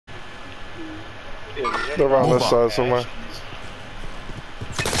They're around this side somewhere.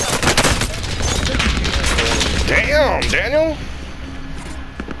 Damn, Daniel!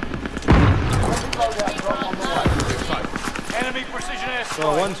 Enemy precision airstrike.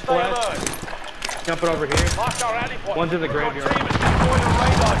 Well, one's flat. Jumping over here. One's in the graveyard.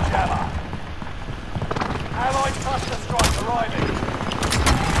 Allied cluster strike arriving.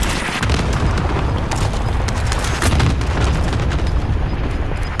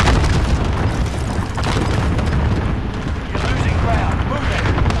 You're losing ground. Move it.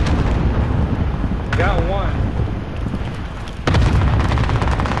 Got one.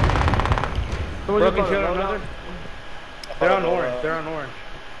 Broken shot on another. They're on orange. They're on orange.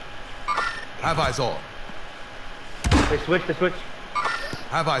 Have eyes on. They switched. They switched.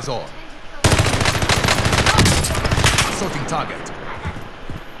 Have eyes on. Assaulting target.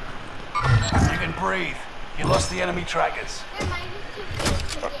 You can breathe. You lost the enemy trackers.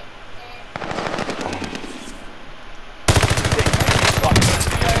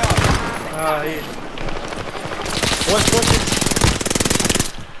 What's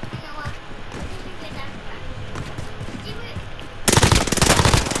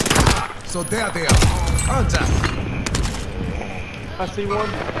So there they are. Contact. I see one.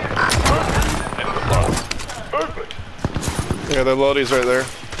 Perfect. Yeah, the loadie's right there.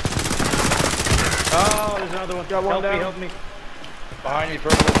 Oh, there's another one. Got one down. Help me. Behind you,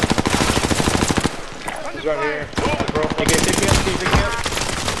 purple. He's right here. Hey, pick me up, pick me up.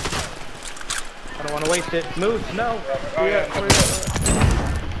 I don't want to waste it. Move, no. Oh, yeah.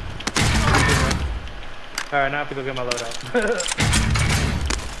 Alright, now I have to go get my loadout.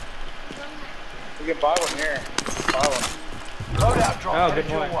 We can buy one here. Buy one. Loadout drop. Oh, good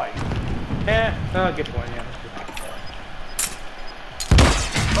Headed your point. way. Yeah, oh, good point, yeah.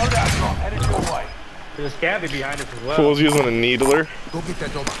 Loadout drop. Headed your way. There's a scabby behind us as well. Fool's using a needler. Go get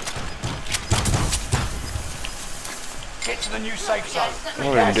that over. Get to the new safe zone.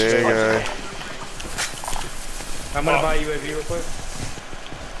 What a gay guy. I'm gonna buy UAV real quick.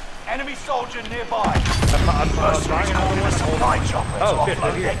 Enemy soldier nearby. I'm buying another one. Supply choppers Oh, shit, offload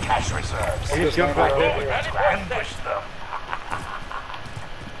they're here. their cash reserves. They just jumped right there. Ambush them.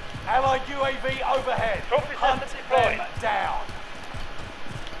 Allied UAV overhead. Hunt them down.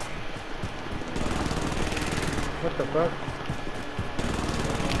 What the fuck?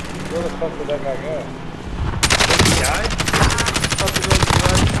 Where the fuck did that guy go? Did he die?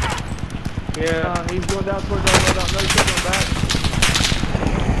 Yeah. He's going down towards that loadout. No, he's going back.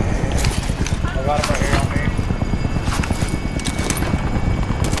 I got him right here on me.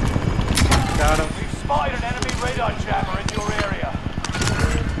 Got him. We've spotted an enemy radar jammer in your area.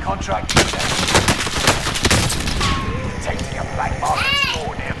 Contract accepted. Detecting a black market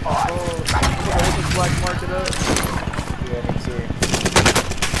store nearby. Black market up. Yeah, me too.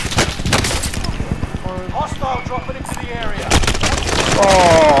 Hostile dropping into the area.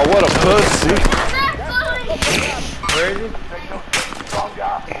 Oh, what a pussy. Where is he?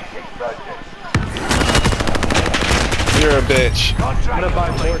 Stronger. Keep searching. You're a bitch. I'm gonna buy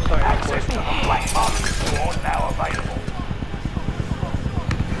more Access to the black market store now available.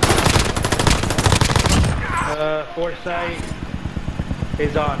 Foresight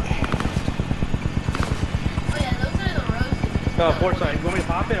is on. Foresight. You want me to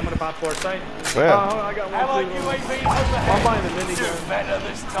pop it? I'm gonna pop Foresight. Yeah. Oh, I got one Allied too. UAV I'm overhead. buying the Do minigun. better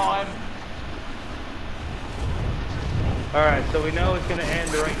this time. Alright, so we know it's gonna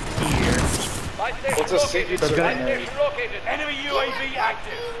end right here. What's a secret So good. Enemy UAV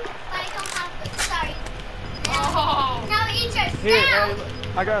active. Here,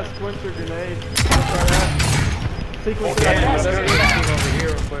 I got a sequencer grenade. I'll try that. Sequencer Yeah, grenade. there's a team over here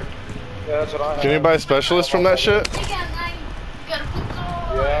real quick. Yeah, that's what I have. Can you buy specialists from that shit?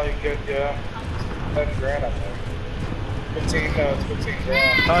 Yeah, you could, yeah. 10 grand, I think. 15, no, it's 15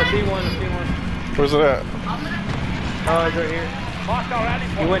 grand. Oh, I see one, I see one. Where's it at? Oh, he's right here.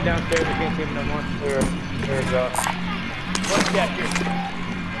 He went downstairs, I can't see him no more. There's that. Let's get you.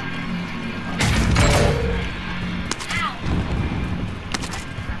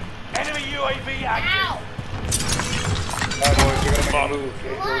 Enemy UAV active. Alright, boys, you're gonna make a move.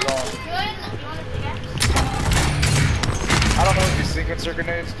 Get on. I don't know what these sequencer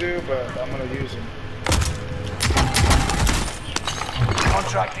grenades do, but I'm gonna use them.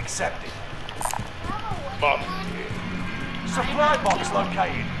 Contract accepted. Supply box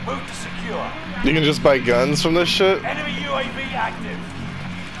located. Move to secure. You can just buy guns from this shit? Enemy UAV active.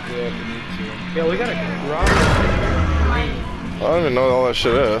 Yeah, if you need to. Yeah, we got a garage. I don't even know what all that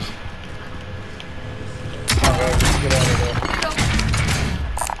shit is. Alright, let's get out of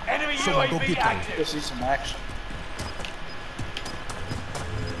there. Enemy Someone go UAV get them. active. Let's see some action.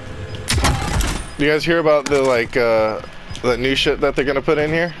 Do you guys hear about the like that new shit that they're gonna put in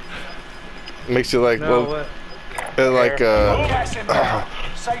here? Makes you like No, well, what? it, like Gas inbound.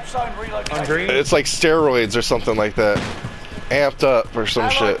 Safe zone relocated. On green? it's like steroids or something like that, amped up or some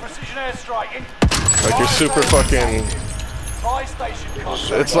Allied shit. precision airstrike in. Like you're super fucking. Buy station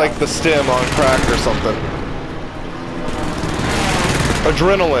contract. It's like the stem on crack or something.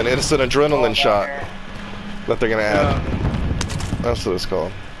 Adrenaline. It's an adrenaline shot that they're gonna add. That's what it's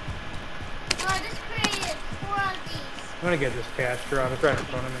called. Oh, I just created 4 of these. I'm gonna get this cash drop. It's right in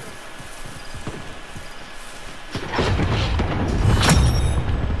front of me.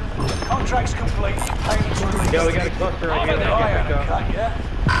 Contract's complete. Payments released. Yo, we got a cluster right here that I can pick up. Cut, yeah?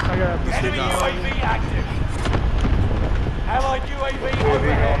 I got a Enemy pursuit. UAV active. Allied UAV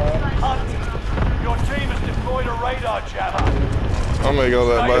overhead. Hunt. Your team has deployed a radar jammer. I'm gonna go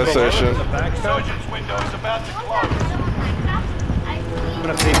to that buy station. The back side? Resurgence window is about to close. I'm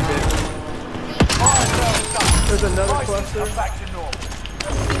gonna fix it. Fire sales done. There's another Prices cluster. are back to normal.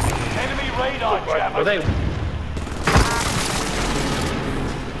 Enemy radar jammer. Are they?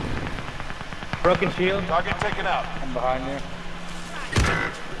 Broken shield. Target taken out. I'm behind you.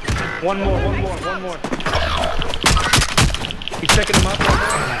 One more. He's checking him up right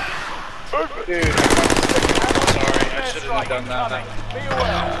now. Dude, sorry, I shouldn't have done that. Be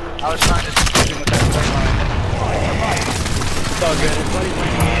aware. I was trying to shoot him with that flame line. It's all good. His buddy's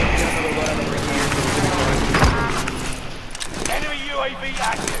right here. Enemy UAV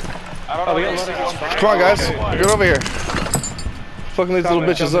active. I don't Oh, know we what got this another is. one. Come on, guys, get over here. Fucking these little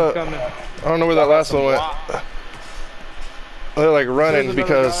bitches up. I don't know where that last one went. They're like running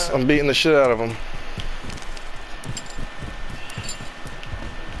because I'm beating the shit out of them.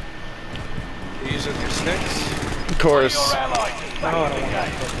 You using your sticks? Of course. Your allies is back No, I in don't the want game.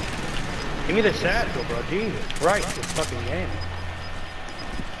 that. Give me the satchel, bro. Jesus Christ, this fucking game.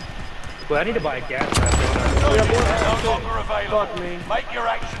 Well, I need to buy a gas mask. Resurgence is no longer available. Fuck me. Make your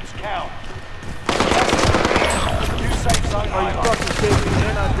actions count. New safe zone Are you highlighted. fucking kidding me?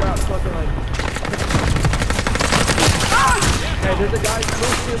 And I dropped fucking like. Hey, there's a guy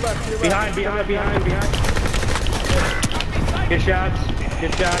move to your left, to your left. Behind. Good shots.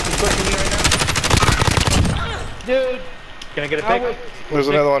 He's pushing me right now. Dude. Can I get a pick? There's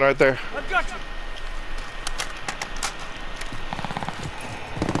another one right there. I've got you.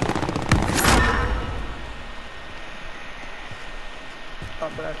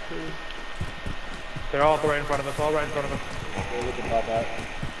 Up back too. They're all right in front of us. We're looking about that.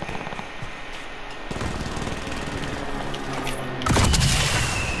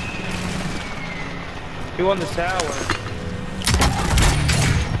 Two on the tower.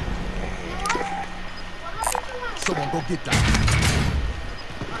 Someone go get that.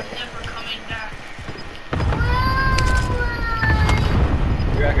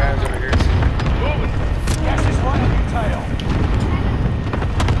 We got guys over here. Moving. Gas is right on your tail.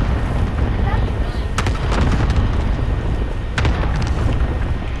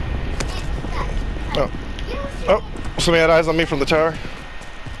 Oh, somebody had eyes on me from the tower.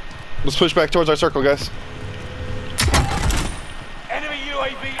 Let's push back towards our circle, guys. Enemy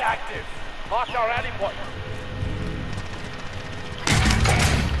UAV active. Mark our rally point.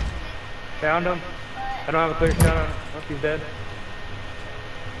 Found him. I don't have a clear shot on him. Oh, he's dead.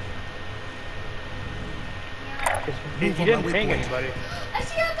 He didn't ping anybody. I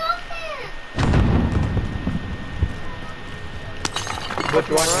see a dolphin! Which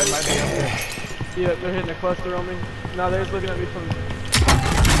one? Might be up there. Yeah, they're hitting a cluster on me. No, they're just looking at me from.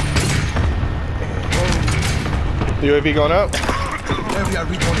 UAV going up. Area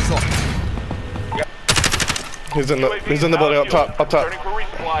recon is off. He's in the building up top. Turning for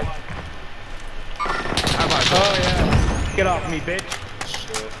resupply. Oh yeah. Get off me, bitch.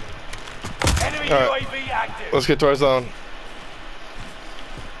 Enemy All right. UAV active. Let's get to our zone.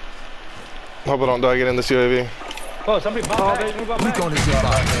 Hope I don't die getting this UAV. Oh, somebody bought back. Move up back. Recon is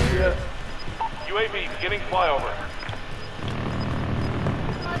inbound. Yeah. UAV beginning flyover.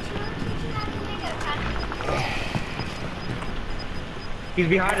 He's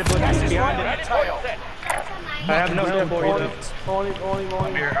behind it, but Gas he's is behind right on it. your tail. I have no help for you. Only.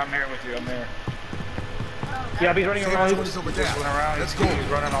 I'm here with you. I'm here. Yeah, he's running around. Is over there. Just went around. Let's He's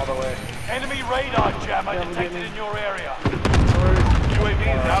go. running all the way. Enemy radar jammer Yeah, we're detected getting in your area. UAV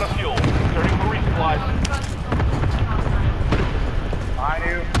is out of fuel. Turning for resupply. Behind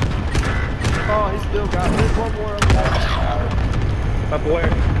you. Oh, he still got. There's one more over there. Up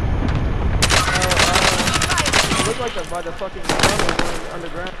where? It looked like by the fucking tunnel going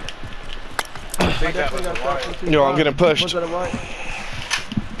underground. I think that was Definitely got a shot light. from two Yo, I'm sides. getting pushed. Was that a white?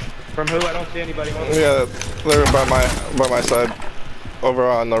 From who? I don't see anybody. Yeah, they're by my side, over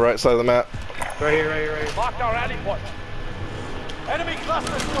on the right side of the map. Right here. Marked our rally point. Enemy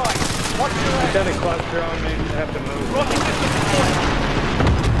cluster strike. Watch your head. Got a cluster on me. I have to move. Rocket system deployed.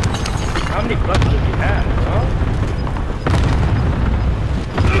 How many clusters do you have, bro?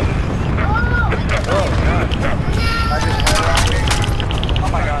 Oh, God. Oh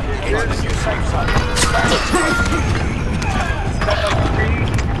my god, it's the new safe zone.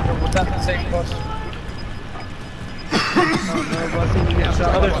 Was that the same cluster?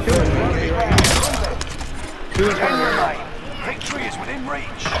 Oh, there's two in front of me right here. Two in front of me. Victory is within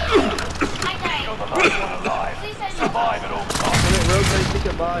reach. You're the last one alive. Survive at all costs. Rotate to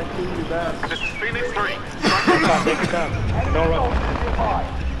goodbye. See you back. This is Phoenix 3. Take your time. Don't rush.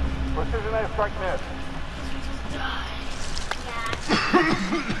 Precision airstrike net.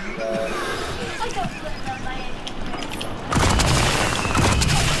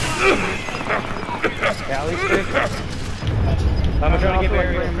 Cali stick. I'm trying to get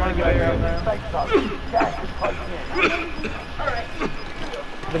Barry. I'm trying to get Barry out now.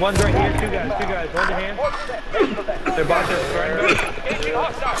 The one's right here. Two guys. Hold your hand. They're both there.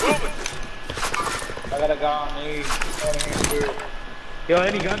 I got a guy on me. Yo,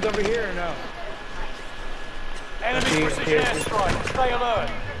 any guns over here or no? Enemy precision airstrike. Stay alert.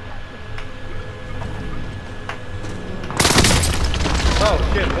 Oh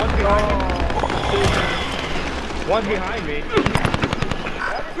shit, one's behind me. One's behind me.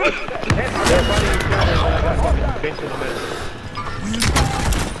 They're fighting each other, but I got fucking bitch in the middle.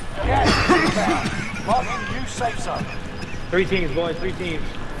 Gas is inbound. Marking new safe zone. 3 teams, boys, 3 teams.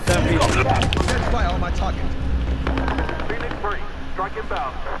 7 people. Set fire on my target. Phoenix 3. Strike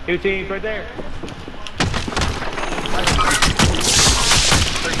inbound. 2 teams right there.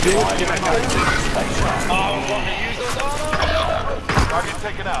 Target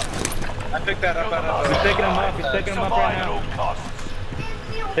taken out. I picked that up out of He's taking them up. He's taking them up right Survive at all now. costs.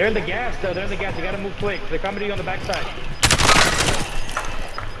 They're in the gas, though. They're in the gas. You gotta move quick. They're coming to you on the backside.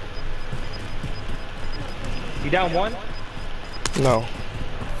 You down one? No.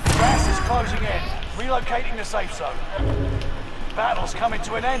 Gas is closing in. Relocating the safe zone. Battle's coming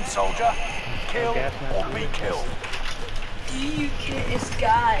to an end, soldier. Kill or be killed. Do you kiss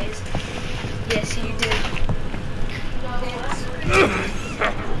guys? Yes, you do.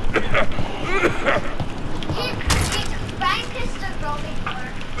 Frank is the rolling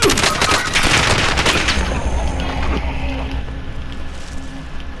part.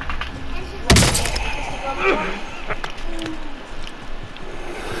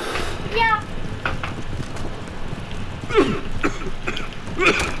 Yeah.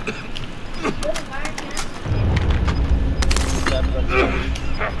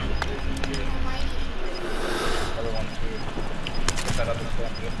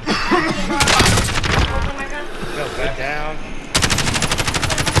 Go back down.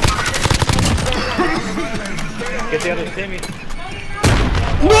 Get the other Timmy.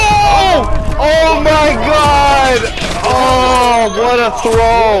 No! Oh my god! Oh, what a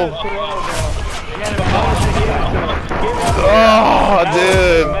throw! Oh,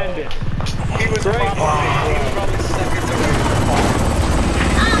 dude.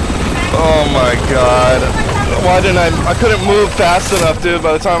 Oh my god. Why didn't I couldn't move fast enough, dude,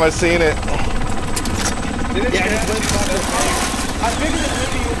 by the time I seen it. I figured this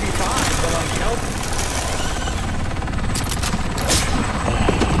movie would be fine, but like, nope.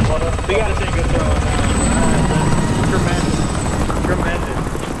 We gotta take a good throw on that. Tremendous.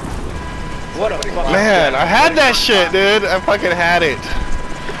 What a fucking Man, I had that shit, dude. I fucking had it.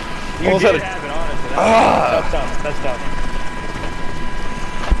 You Almost did had a- have it, honestly. That's tough. That's tough.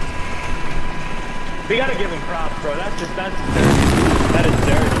 We gotta give him props, bro. That is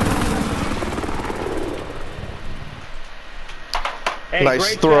dirty. Hey, Nice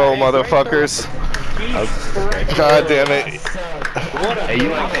great throw, shot, hey, great motherfuckers. throw. God damn it. Hey, you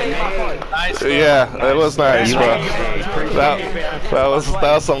like Nice. Yeah, it was nice, bro. That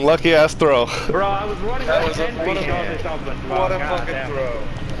was some lucky ass throw. Bro, I was running like 10 feet. What a fucking throw.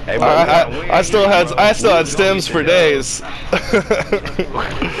 Hey, I still had stems for days.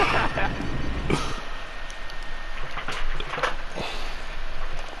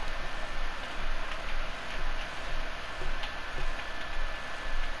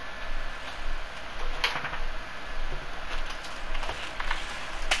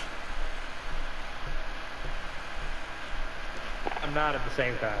 I'm not at the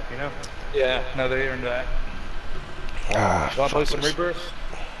same time, you know? Yeah, no, they're hearing that. Ah, Wanna play some Rebirth?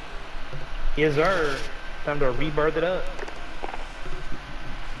 Yes, sir. Time to rebirth it up.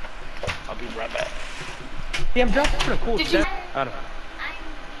 I'll be right back. Yeah, I'm dropping a cool Did you- set. I don't know. I'm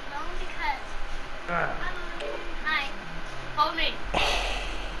alone because. Ah. Hi. Hold me.